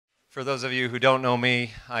For those of you who don't know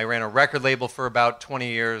me, I ran a record label for about 20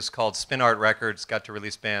 years called Spin Art Records. Got to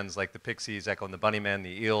release bands like the Pixies, Echo and the Bunnymen,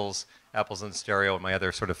 the Eels, Apples in Stereo, and my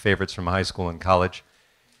other sort of favorites from high school and college.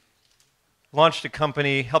 Helped to launch a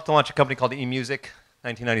company called eMusic,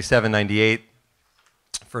 1997-98,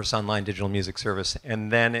 first online digital music service. And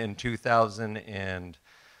then in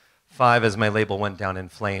 2005, as my label went down in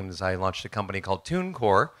flames, I launched a company called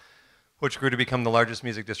TuneCore, which grew to become the largest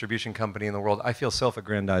music distribution company in the world. I feel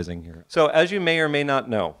self-aggrandizing here. So as you may or may not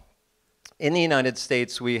know, in the United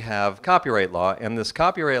States we have copyright law, and this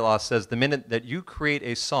copyright law says the minute that you create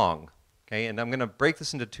a song, okay, and I'm going to break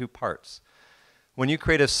this into two parts. When you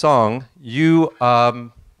create a song, you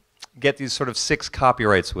get these sort of 6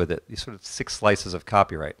 copyrights with it, these sort of 6 slices of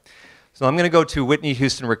copyright. So I'm going to go to Whitney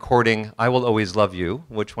Houston recording I Will Always Love You,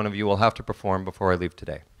 which one of you will have to perform before I leave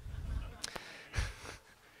today.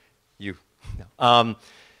 You. No.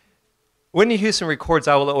 Whitney Houston records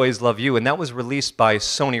I Will Always Love You, and that was released by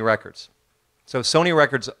Sony Records. So Sony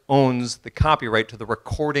Records owns the copyright to the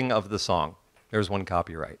recording of the song. There's one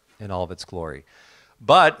copyright in all of its glory.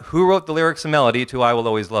 But who wrote the lyrics and melody to I Will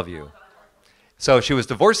Always Love You? So she was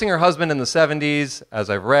divorcing her husband in the 70s, as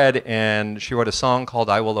I've read, and she wrote a song called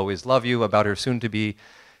I Will Always Love You about her soon-to-be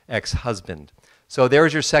ex-husband. So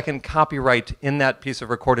there's your second copyright in that piece of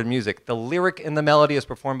recorded music. The lyric and the melody is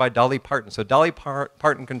performed by Dolly Parton. So Dolly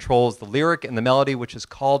Parton controls the lyric and the melody, which is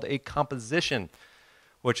called a composition,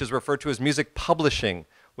 which is referred to as music publishing,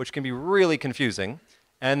 which can be really confusing.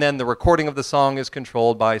 And then the recording of the song is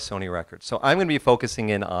controlled by Sony Records. So I'm going to be focusing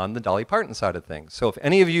in on the Dolly Parton side of things. So if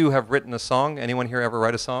any of you have written a song, anyone here ever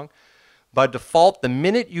write a song? By default, the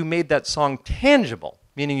minute you made that song tangible,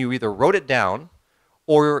 meaning you either wrote it down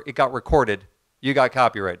or it got recorded, you got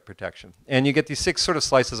copyright protection. And you get these 6 sort of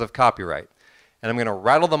slices of copyright. And I'm going to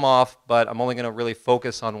rattle them off, but I'm only going to really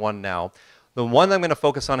focus on one now. The one I'm going to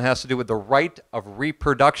focus on has to do with the right of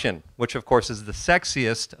reproduction, which of course is the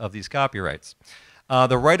sexiest of these copyrights.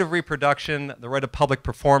 The right of reproduction, the right of public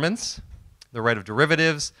performance, the right of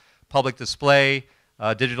derivatives, public display,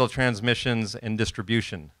 digital transmissions, and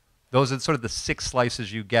distribution. Those are sort of the 6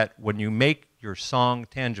 slices you get when you make your song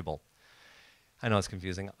tangible. I know it's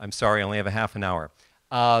confusing. I'm sorry, I only have a half an hour.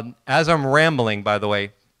 As I'm rambling, by the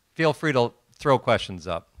way, feel free to throw questions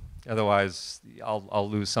up. Otherwise, I'll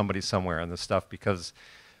lose somebody somewhere in this stuff because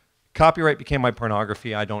copyright became my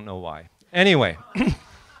pornography. I don't know why. Anyway,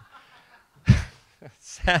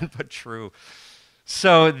 sad but true.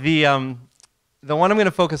 So the one I'm going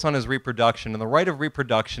to focus on is reproduction. And the right of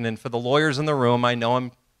reproduction, and for the lawyers in the room, I know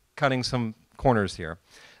I'm cutting some corners here,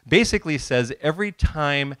 basically says every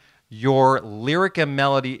time your lyric and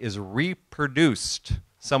melody is reproduced,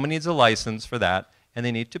 someone needs a license for that, and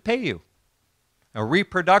they need to pay you. A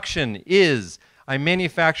reproduction is, I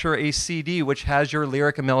manufacture a CD which has your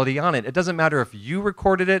lyric and melody on it. It doesn't matter if you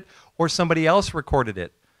recorded it or somebody else recorded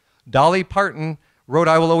it. Dolly Parton wrote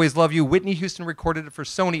I Will Always Love You. Whitney Houston recorded it for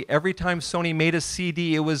Sony. Every time Sony made a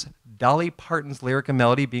CD, it was Dolly Parton's lyric and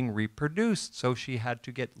melody being reproduced, so she had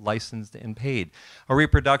to get licensed and paid. A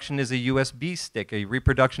reproduction is a USB stick. A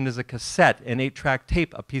reproduction is a cassette, an 8-track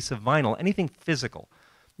tape, a piece of vinyl. Anything physical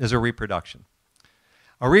is a reproduction.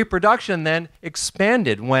 A reproduction then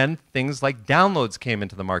expanded when things like downloads came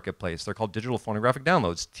into the marketplace. They're called digital phonographic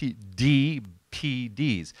downloads,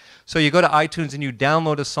 DPDs. So you go to iTunes and you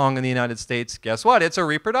download a song in the United States. Guess what? It's a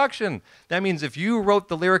reproduction. That means if you wrote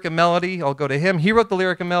the lyric and melody, I'll go to him, he wrote the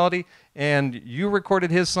lyric and melody, and you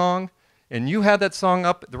recorded his song, and you had that song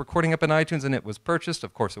up, the recording up in iTunes, and it was purchased,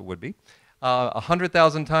 of course it would be,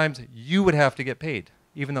 100,000 times, you would have to get paid,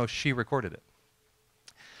 even though she recorded it.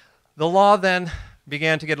 The law then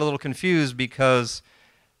began to get a little confused because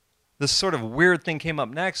this sort of weird thing came up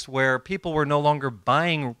next where people were no longer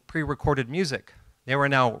buying pre-recorded music. They were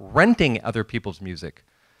now renting other people's music.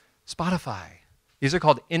 Spotify. These are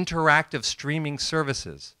called interactive streaming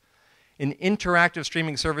services. An interactive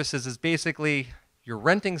streaming services is basically you're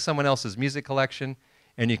renting someone else's music collection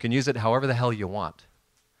and you can use it however the hell you want.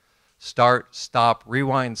 Start, stop,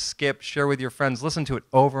 rewind, skip, share with your friends, listen to it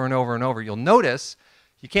over and over and over. You'll notice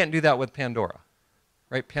you can't do that with Pandora.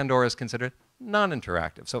 Right? Pandora is considered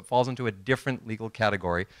non-interactive, so it falls into a different legal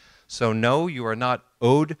category. So no, you are not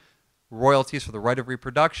owed royalties for the right of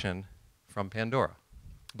reproduction from Pandora,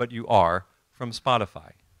 but you are from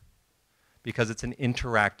Spotify because it's an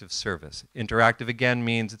interactive service. Interactive, again,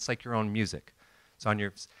 means it's like your own music. It's on your,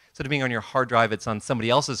 instead of being on your hard drive, it's on somebody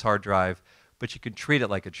else's hard drive, but you can treat it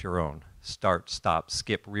like it's your own. Start, stop,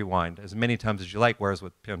 skip, rewind as many times as you like, whereas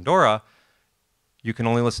with Pandora, you can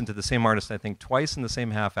only listen to the same artist, I think, twice in the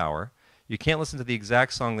same half hour. You can't listen to the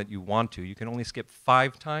exact song that you want to. You can only skip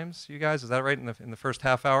 5 times, you guys. Is that right, in the first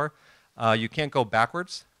half hour? You can't go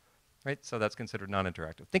backwards, right? So that's considered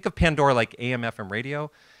non-interactive. Think of Pandora like AM/FM radio,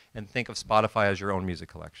 and think of Spotify as your own music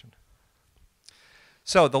collection.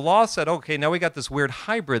 So the law said, okay, now we got this weird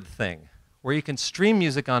hybrid thing where you can stream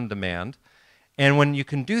music on demand, and when you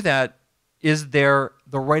can do that, is there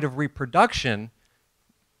the right of reproduction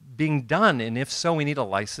being done? And if so, we need a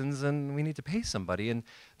license and we need to pay somebody. And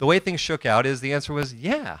the way things shook out is the answer was,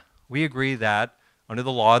 yeah, we agree that under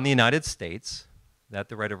the law in the United States, that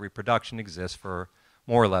the right of reproduction exists for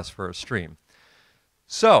more or less for a stream.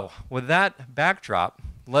 So with that backdrop,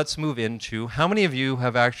 let's move into how many of you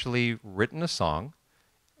have actually written a song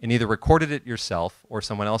and either recorded it yourself or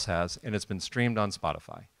someone else has, and it's been streamed on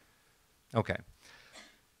Spotify. Okay.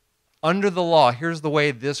 Under the law, here's the way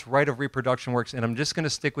this right of reproduction works, and I'm just going to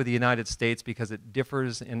stick with the United States because it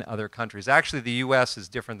differs in other countries. Actually, the US is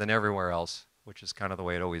different than everywhere else, which is kind of the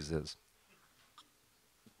way it always is,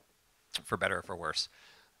 for better or for worse.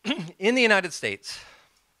 In the United States,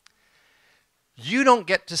 you don't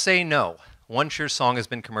get to say no once your song has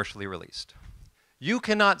been commercially released. You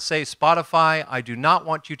cannot say, Spotify, I do not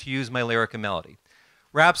want you to use my lyric and melody.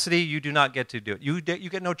 Rhapsody, you do not get to do it. You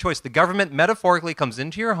get no choice. The government metaphorically comes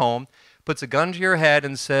into your home, puts a gun to your head,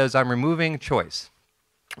 and says, I'm removing choice,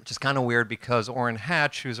 which is kind of weird because Orrin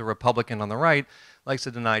Hatch, who's a Republican on the right, likes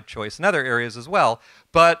to deny choice in other areas as well,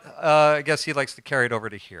 but I guess he likes to carry it over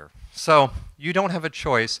to here. So you don't have a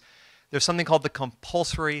choice. There's something called the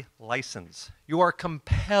compulsory license. You are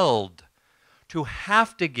compelled to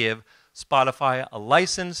have to give Spotify a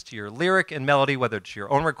license to your lyric and melody, whether it's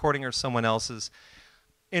your own recording or someone else's.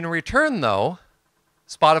 In return, though,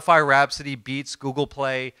 Spotify, Rhapsody, Beats, Google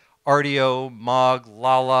Play, Rdio, Mog,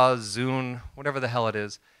 Lala, Zune, whatever the hell it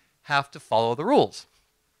is, have to follow the rules.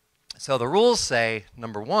 So the rules say,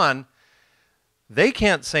 number one, they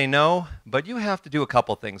can't say no, but you have to do a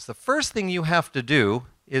couple things. The first thing you have to do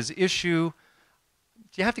is you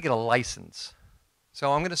have to get a license.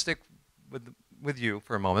 So I'm going to stick with you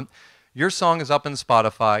for a moment. Your song is up in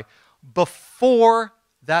Spotify. Before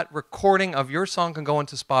that recording of your song can go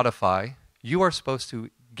into Spotify, you are supposed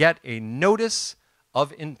to get a notice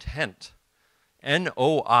of intent,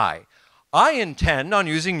 N-O-I. I intend on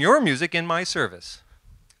using your music in my service.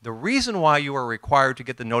 The reason why you are required to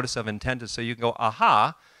get the notice of intent is so you can go,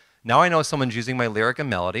 aha, now I know someone's using my lyric and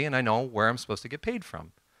melody, and I know where I'm supposed to get paid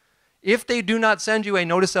from. If they do not send you a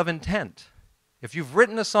notice of intent, if you've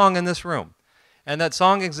written a song in this room, and that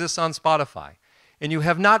song exists on Spotify, and you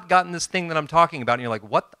have not gotten this thing that I'm talking about, and you're like,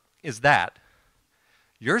 what is that?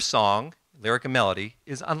 Your song, lyric and melody,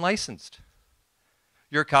 is unlicensed.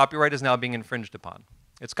 Your copyright is now being infringed upon.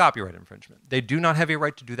 It's copyright infringement. They do not have a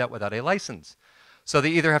right to do that without a license. So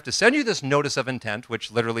they either have to send you this notice of intent,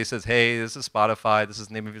 which literally says, hey, this is Spotify, this is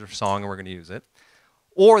the name of your song, and we're going to use it.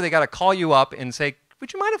 Or they got to call you up and say,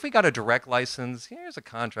 would you mind if we got a direct license? Here's a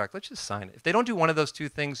contract. Let's just sign it. If they don't do one of those two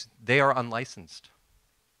things, they are unlicensed.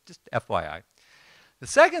 Just FYI. The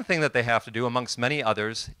second thing that they have to do, amongst many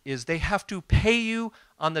others, is they have to pay you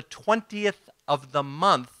on the 20th of the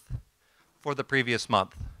month for the previous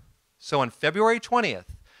month. So on February 20th,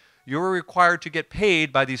 you are required to get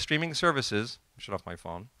paid by these streaming services. Shut off my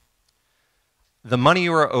phone. The money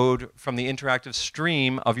you are owed from the interactive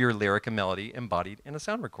stream of your lyric and melody embodied in a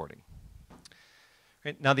sound recording.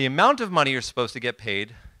 Right? Now, the amount of money you're supposed to get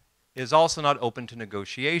paid is also not open to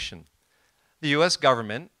negotiation. The US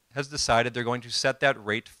government has decided they're going to set that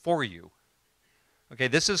rate for you. Okay,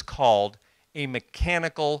 this is called a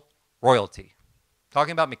mechanical royalty.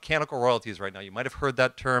 Talking about mechanical royalties right now. You might have heard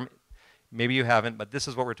that term. Maybe you haven't, but this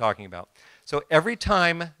is what we're talking about. So every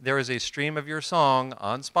time there is a stream of your song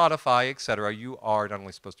on Spotify, etc., you are not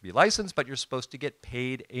only supposed to be licensed, but you're supposed to get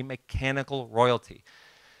paid a mechanical royalty.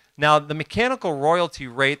 Now, the mechanical royalty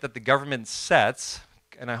rate that the government sets,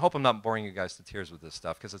 and I hope I'm not boring you guys to tears with this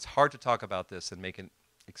stuff, because it's hard to talk about this and make it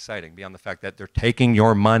exciting beyond the fact that they're taking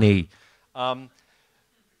your money.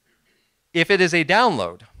 If it is a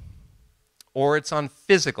download, or it's on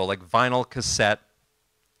physical, like vinyl, cassette,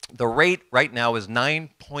 the rate right now is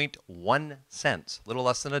 9.1 cents, a little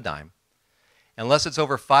less than a dime, unless it's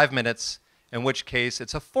over 5 minutes, in which case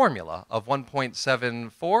it's a formula of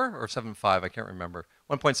 1.74 or 75, I can't remember,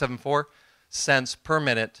 1.74 cents per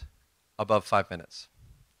minute above 5 minutes.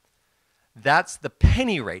 That's the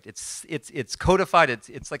penny rate. It's codified.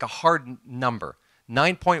 It's like a hard number.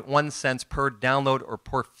 9.1 cents per download or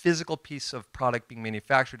per physical piece of product being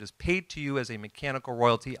manufactured is paid to you as a mechanical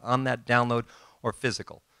royalty on that download or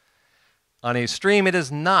physical. On a stream, it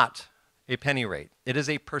is not a penny rate. It is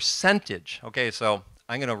a percentage. Okay, so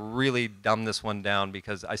I'm going to really dumb this one down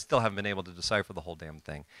because I still haven't been able to decipher the whole damn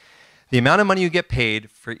thing. The amount of money you get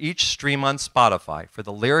paid for each stream on Spotify for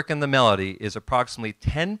the lyric and the melody is approximately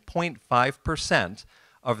 10.5%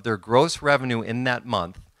 of their gross revenue in that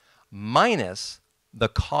month, minus the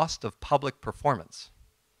cost of public performance.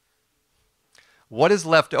 What is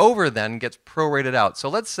left over then gets prorated out. So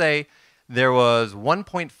let's say there was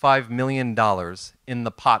 $1.5 million in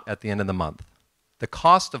the pot at the end of the month. The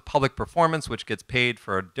cost of public performance, which gets paid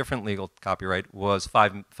for a different legal copyright, was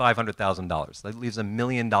 $500,000. That leaves $1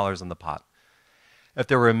 million in the pot. If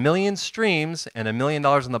there were 1 million streams and $1 million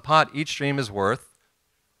in the pot, each stream is worth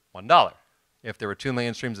 $1. If there were 2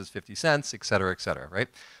 million streams, it's 50 cents, et cetera, right?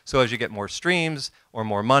 So as you get more streams or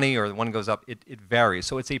more money or one goes up, it varies.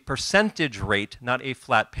 So it's a percentage rate, not a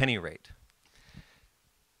flat penny rate.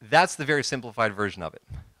 That's the very simplified version of it.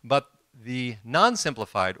 But the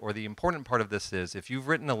non-simplified, or the important part of this is, if you've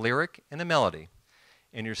written a lyric and a melody,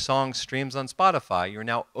 and your song streams on Spotify, you're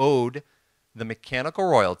now owed the mechanical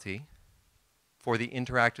royalty for the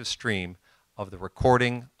interactive stream of the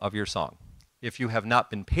recording of your song. If you have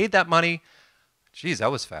not been paid that money, geez,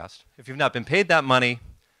 that was fast. If you've not been paid that money,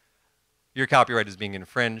 your copyright is being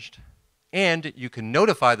infringed, and you can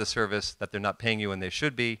notify the service that they're not paying you when they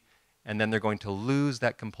should be, and then they're going to lose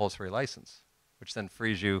that compulsory license, which then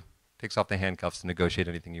frees you, takes off the handcuffs to negotiate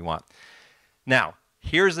anything you want. Now,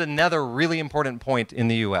 here's another really important point in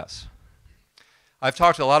the US. I've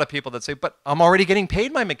talked to a lot of people that say, but I'm already getting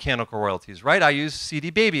paid my mechanical royalties, right? I use CD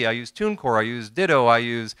Baby, I use TuneCore, I use Ditto, I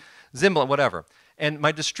use Zimbla, whatever. And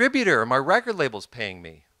my distributor, my record label's paying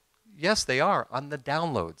me. Yes, they are, on the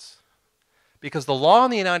downloads. Because the law in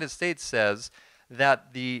the United States says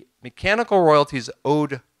that the mechanical royalties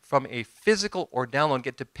owed from a physical or download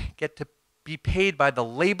get to be paid by the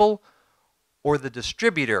label or the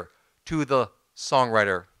distributor to the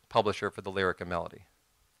songwriter, publisher for the lyric and melody.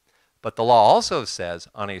 But the law also says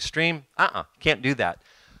on a stream, can't do that.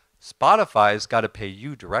 Spotify's got to pay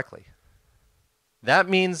you directly. That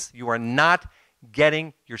means you are not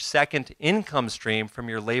getting your second income stream from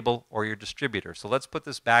your label or your distributor. So let's put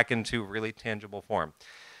this back into really tangible form.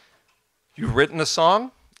 You've written a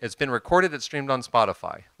song, it's been recorded, it's streamed on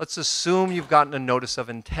Spotify. Let's assume you've gotten a notice of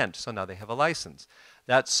intent, so now they have a license.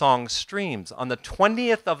 That song streams. On the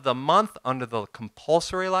 20th of the month, under the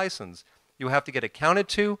compulsory license, you have to get accounted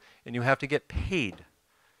to and you have to get paid.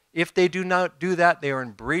 If they do not do that, they are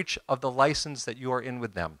in breach of the license that you are in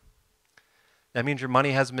with them. That means your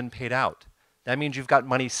money hasn't been paid out. That means you've got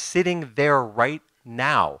money sitting there right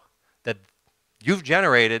now that you've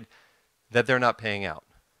generated that they're not paying out.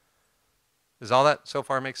 Does all that so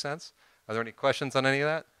far make sense? Are there any questions on any of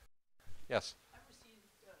that? Yes.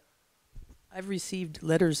 I've received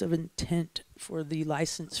letters of intent for the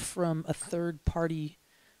license from a third-party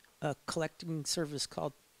collecting service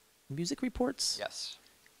called Music Reports. Yes.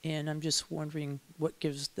 And I'm just wondering what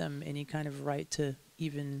gives them any kind of right to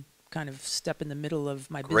even kind of step in the middle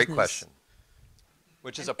of my business. Great question.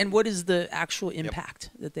 Which is and what is the actual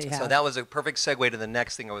impact that they have? So that was a perfect segue to the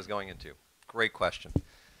next thing I was going into. Great question.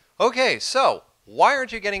 Okay, so why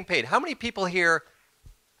aren't you getting paid? How many people here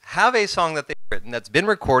have a song that they've written that's been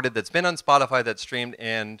recorded, that's been on Spotify, that's streamed,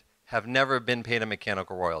 and have never been paid a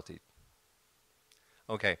mechanical royalty?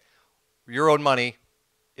 Okay, your own money,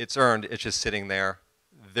 it's earned, it's just sitting there.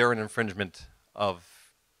 They're an infringement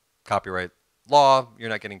of copyright law, you're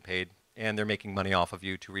not getting paid, and they're making money off of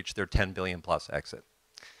you to reach their 10 billion plus exit.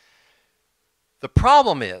 The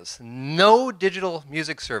problem is no digital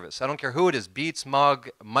music service, I don't care who it is, Beats, Mug,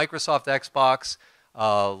 Microsoft Xbox,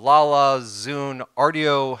 Lala, Zune,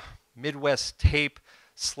 Rdio, Midwest Tape,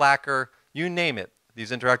 Slacker, you name it, these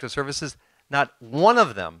interactive services, not one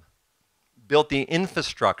of them built the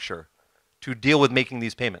infrastructure to deal with making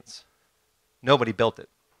these payments. Nobody built it.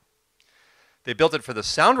 They built it for the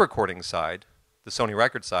sound recording side, the Sony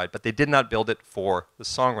record side, but they did not build it for the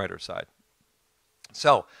songwriter side.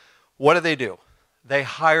 So what do? They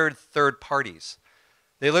hired third parties.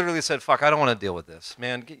 They literally said, fuck, I don't want to deal with this.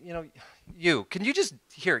 Man, you know, could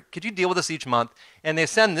you deal with this each month? And they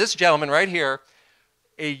send this gentleman right here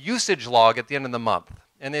a usage log at the end of the month.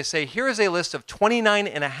 And they say, here is a list of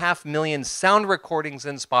 29.5 million sound recordings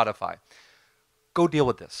in Spotify. Go deal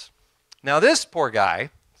with this. Now this poor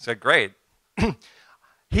guy said, great.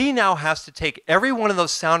 He now has to take every one of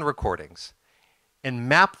those sound recordings and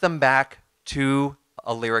map them back to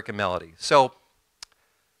a lyric and melody. So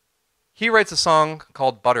he writes a song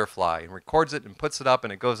called Butterfly and records it and puts it up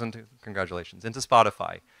and it goes into, congratulations, into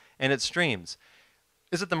Spotify. And it streams.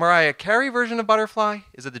 Is it the Mariah Carey version of Butterfly?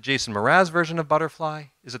 Is it the Jason Mraz version of Butterfly?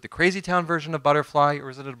 Is it the Crazy Town version of Butterfly? Or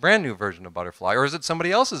is it a brand new version of Butterfly? Or is it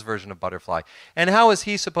somebody else's version of Butterfly? And how is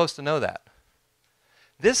he supposed to know that?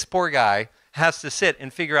 This poor guy has to sit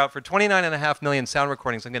and figure out for 29.5 million sound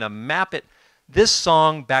recordings, I'm going to map this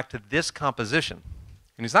song back to this composition.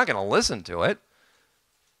 And he's not going to listen to it.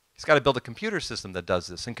 He's got to build a computer system that does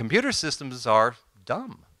this. And computer systems are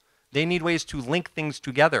dumb. They need ways to link things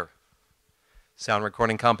together. Sound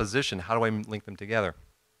recording composition, how do I link them together?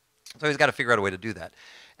 So he's got to figure out a way to do that.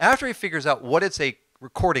 After he figures out what it's a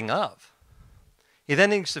recording of, he then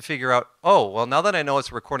needs to figure out, oh, well, now that I know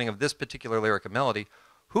it's a recording of this particular lyric and melody,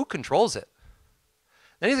 who controls it?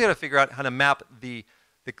 Then he's got to figure out how to map the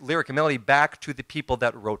lyric and melody back to the people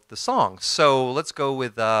that wrote the song. So let's go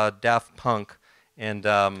with Daft Punk and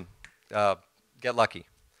Get Lucky.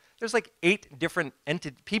 There's like 8 different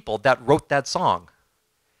people that wrote that song.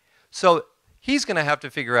 So he's going to have to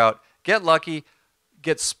figure out, Get Lucky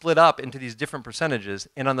gets split up into these different percentages,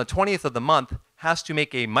 and on the 20th of the month has to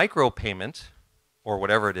make a micro payment, or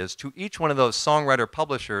whatever it is, to each one of those songwriter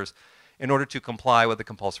publishers in order to comply with the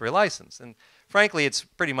compulsory license. And frankly, it's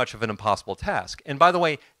pretty much of an impossible task. And by the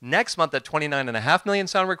way, next month that 29.5 million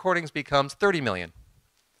sound recordings becomes 30 million.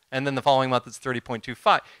 And then the following month it's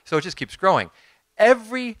 30.25. So it just keeps growing.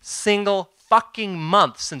 Every single fucking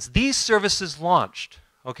month since these services launched,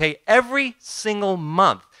 okay, every single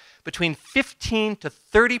month, between 15 to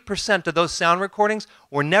 30% of those sound recordings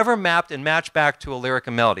were never mapped and matched back to a lyric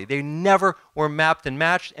and melody. They never were mapped and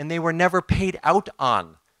matched, and they were never paid out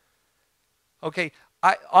on. Okay,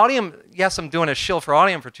 Audium, yes, I'm doing a shill for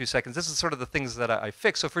Audium for 2 seconds. This is sort of the things that I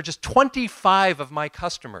fix. So for just 25 of my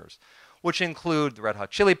customers, which include the Red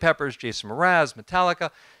Hot Chili Peppers, Jason Mraz,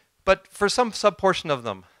 Metallica, but for some sub-portion of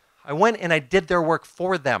them, I went and I did their work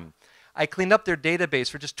for them. I cleaned up their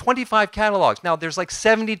database for just 25 catalogs. Now, there's like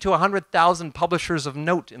 70 to 100,000 publishers of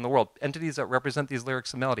note in the world, entities that represent these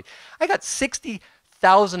lyrics and melody. I got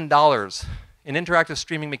 $60,000 in interactive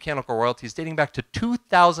streaming mechanical royalties dating back to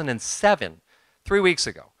 2007, 3 weeks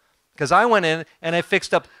ago, because I went in and I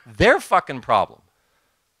fixed up their fucking problem,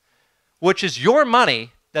 which is your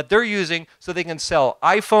money that they're using so they can sell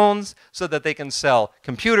iPhones, so that they can sell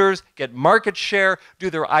computers, get market share, do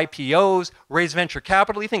their IPOs, raise venture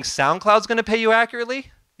capital. You think SoundCloud's going to pay you accurately?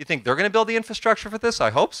 You think they're going to build the infrastructure for this?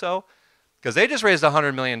 I hope so, because they just raised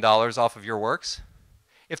 $100 million off of your works.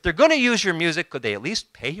 If they're going to use your music, could they at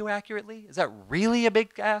least pay you accurately? Is that really a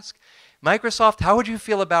big ask? Microsoft, how would you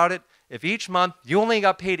feel about it if each month you only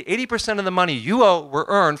got paid 80% of the money you were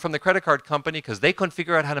earned from the credit card company because they couldn't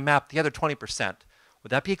figure out how to map the other 20%? Would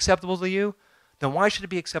that be acceptable to you? Then why should it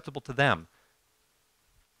be acceptable to them?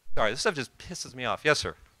 Sorry, this stuff just pisses me off. Yes,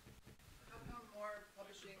 sir.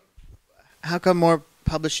 How come more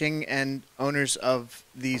publishing and owners of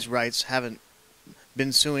these rights haven't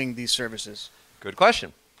been suing these services? Good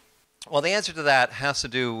question. Well, the answer to that has to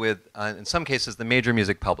do with, in some cases, the major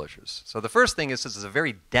music publishers. So the first thing is this is a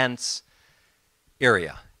very dense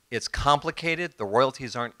area. It's complicated. The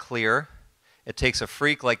royalties aren't clear. It takes a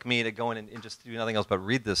freak like me to go in and just do nothing else but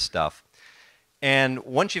read this stuff. And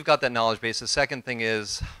once you've got that knowledge base, the second thing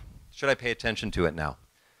is, should I pay attention to it now?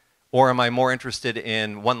 Or am I more interested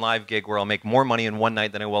in one live gig where I'll make more money in one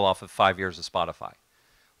night than I will off of 5 years of Spotify?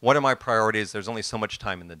 What are my priorities? There's only so much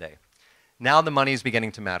time in the day. Now the money is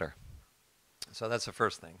beginning to matter. So that's the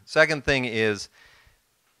first thing. Second thing is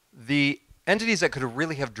the entities that could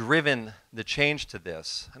really have driven the change to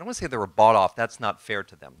this, I don't want to say they were bought off, that's not fair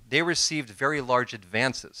to them. They received very large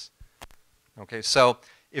advances. Okay, so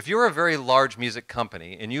if you're a very large music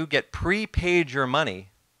company and you get prepaid your money,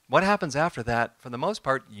 what happens after that, for the most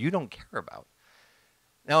part, you don't care about.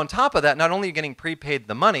 Now on top of that, not only are you getting prepaid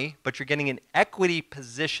the money, but you're getting an equity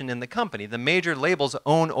position in the company. The major labels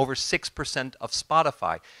own over 6% of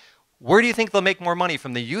Spotify. Where do you think they'll make more money,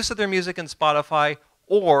 from the use of their music in Spotify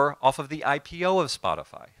or off of the IPO of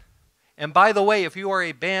Spotify? And by the way, if you are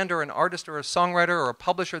a band or an artist or a songwriter or a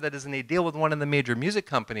publisher that is in a deal with one of the major music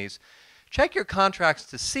companies, check your contracts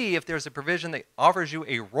to see if there's a provision that offers you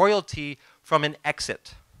a royalty from an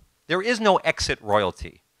exit. There is no exit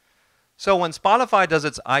royalty. So when Spotify does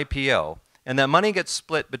its IPO, and that money gets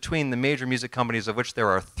split between the major music companies, of which there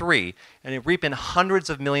are 3, and they reap in hundreds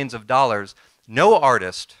of millions of dollars, no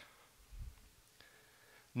artist,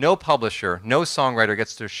 no publisher, no songwriter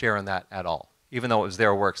gets their share in that at all, even though it was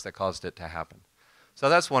their works that caused it to happen. So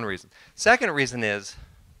that's one reason. Second reason is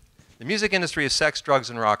the music industry is sex, drugs,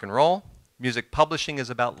 and rock and roll. Music publishing is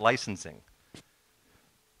about licensing.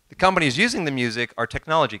 The companies using the music are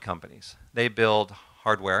technology companies. They build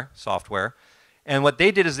hardware, software, And what they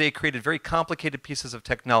did is they created very complicated pieces of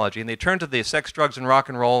technology, and they turned to the sex, drugs, and rock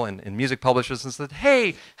and roll and music publishers and said,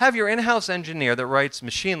 hey, have your in-house engineer that writes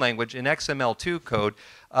machine language in XML2 code,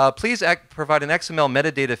 please provide an XML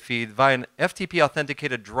metadata feed via an FTP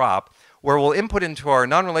authenticated drop where we'll input into our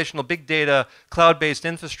non-relational big data cloud-based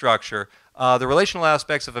infrastructure the relational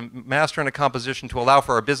aspects of a master and a composition to allow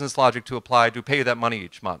for our business logic to apply to pay you that money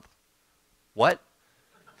each month. What?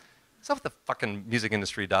 That's not what the fucking music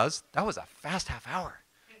industry does. That was a fast half hour.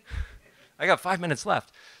 I got 5 minutes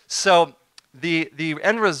left. So the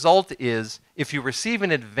end result is if you receive an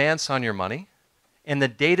advance on your money and the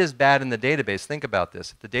data is bad in the database, think about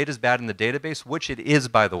this. If the data is bad in the database, which it is,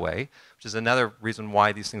 by the way, which is another reason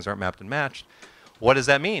why these things aren't mapped and matched, what does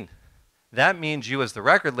that mean? That means you as the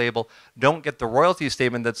record label don't get the royalty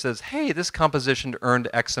statement that says, hey, this composition earned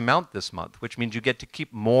X amount this month, which means you get to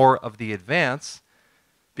keep more of the advance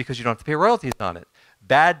because you don't have to pay royalties on it.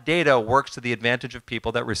 Bad data works to the advantage of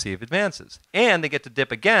people that receive advances. And they get to dip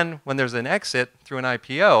again when there's an exit through an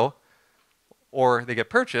IPO or they get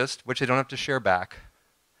purchased, which they don't have to share back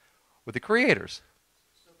with the creators.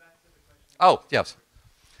 So back to the question. Oh, yes.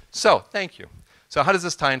 So, thank you. So how does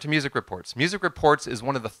this tie into Music Reports? Music Reports is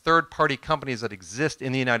one of the third-party companies that exist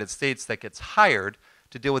in the United States that gets hired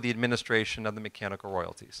to deal with the administration of the mechanical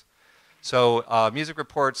royalties. So Music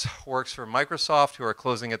Reports works for Microsoft, who are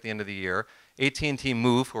closing at the end of the year, AT&T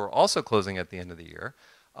Move, who are also closing at the end of the year,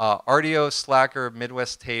 Rdio, Slacker,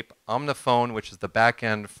 Midwest Tape, Omniphone, which is the back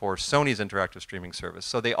end for Sony's interactive streaming service.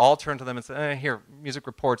 So they all turn to them and say, here, Music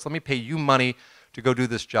Reports, let me pay you money to go do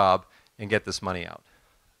this job and get this money out.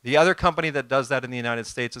 The other company that does that in the United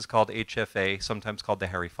States is called HFA, sometimes called the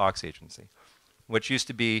Harry Fox Agency, which used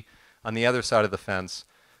to be on the other side of the fence,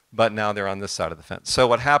 but now they're on this side of the fence. So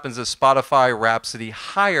what happens is Spotify, Rhapsody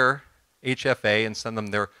hire HFA and send them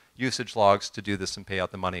their usage logs to do this and pay out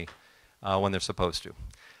the money when they're supposed to.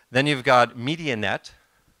 Then you've got MediaNet,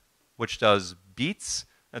 which does Beats.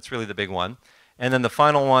 That's really the big one. And then the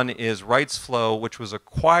final one is RightsFlow, which was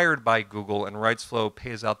acquired by Google, and RightsFlow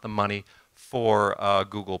pays out the money for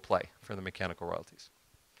Google Play, for the mechanical royalties.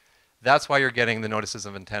 That's why you're getting the notices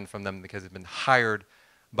of intent from them, because they've been hired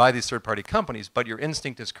by these third-party companies, but your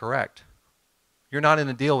instinct is correct. You're not in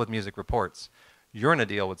a deal with Music Reports. You're in a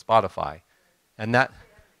deal with Spotify. And that...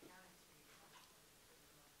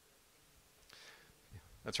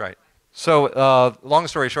 That's right. So long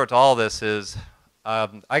story short to all this is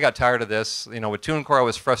I got tired of this. You know, with TuneCore, I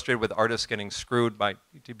was frustrated with artists getting screwed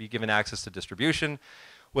to be given access to distribution.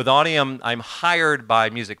 With Audium, I'm hired by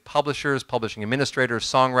music publishers, publishing administrators,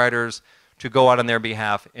 songwriters to go out on their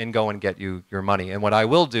behalf and go and get you your money. And what I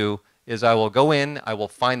will do is I will go in, I will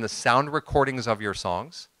find the sound recordings of your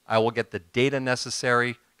songs, I will get the data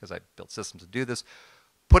necessary, because I built systems to do this,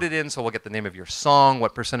 put it in so we'll get the name of your song,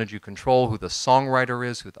 what percentage you control, who the songwriter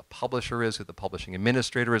is, who the publisher is, who the publishing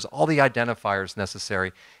administrator is, all the identifiers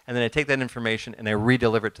necessary. And then I take that information and I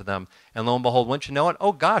re-deliver it to them. And lo and behold, once you know it,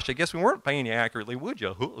 oh gosh, I guess we weren't paying you accurately, would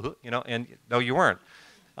you? You know, and no, you weren't,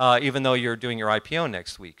 even though you're doing your IPO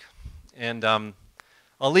next week. And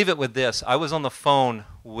I'll leave it with this. I was on the phone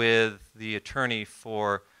with the attorney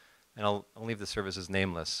for, and I'll leave the services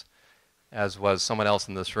nameless, as was someone else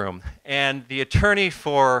in this room. And the attorney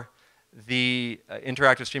for the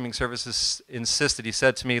interactive streaming services insisted, he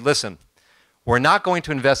said to me, listen, we're not going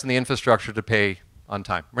to invest in the infrastructure to pay on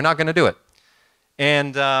time. We're not going to do it.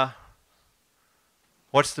 And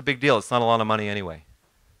what's the big deal? It's not a lot of money anyway.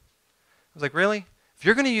 I was like, really? If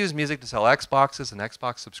you're going to use music to sell Xboxes and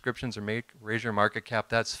Xbox subscriptions or raise your market cap,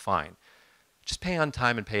 that's fine. Just pay on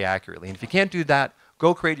time and pay accurately. And if you can't do that,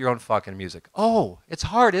 go create your own fucking music. Oh, it's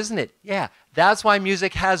hard, isn't it? Yeah, that's why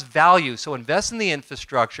music has value. So invest in the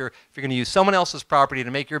infrastructure. If you're going to use someone else's property to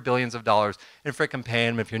make your billions of dollars, and frickin' pay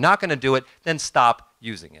them. If you're not going to do it, then stop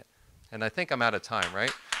using it. And I think I'm out of time,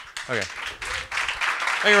 right? Okay.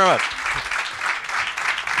 Thank you very much.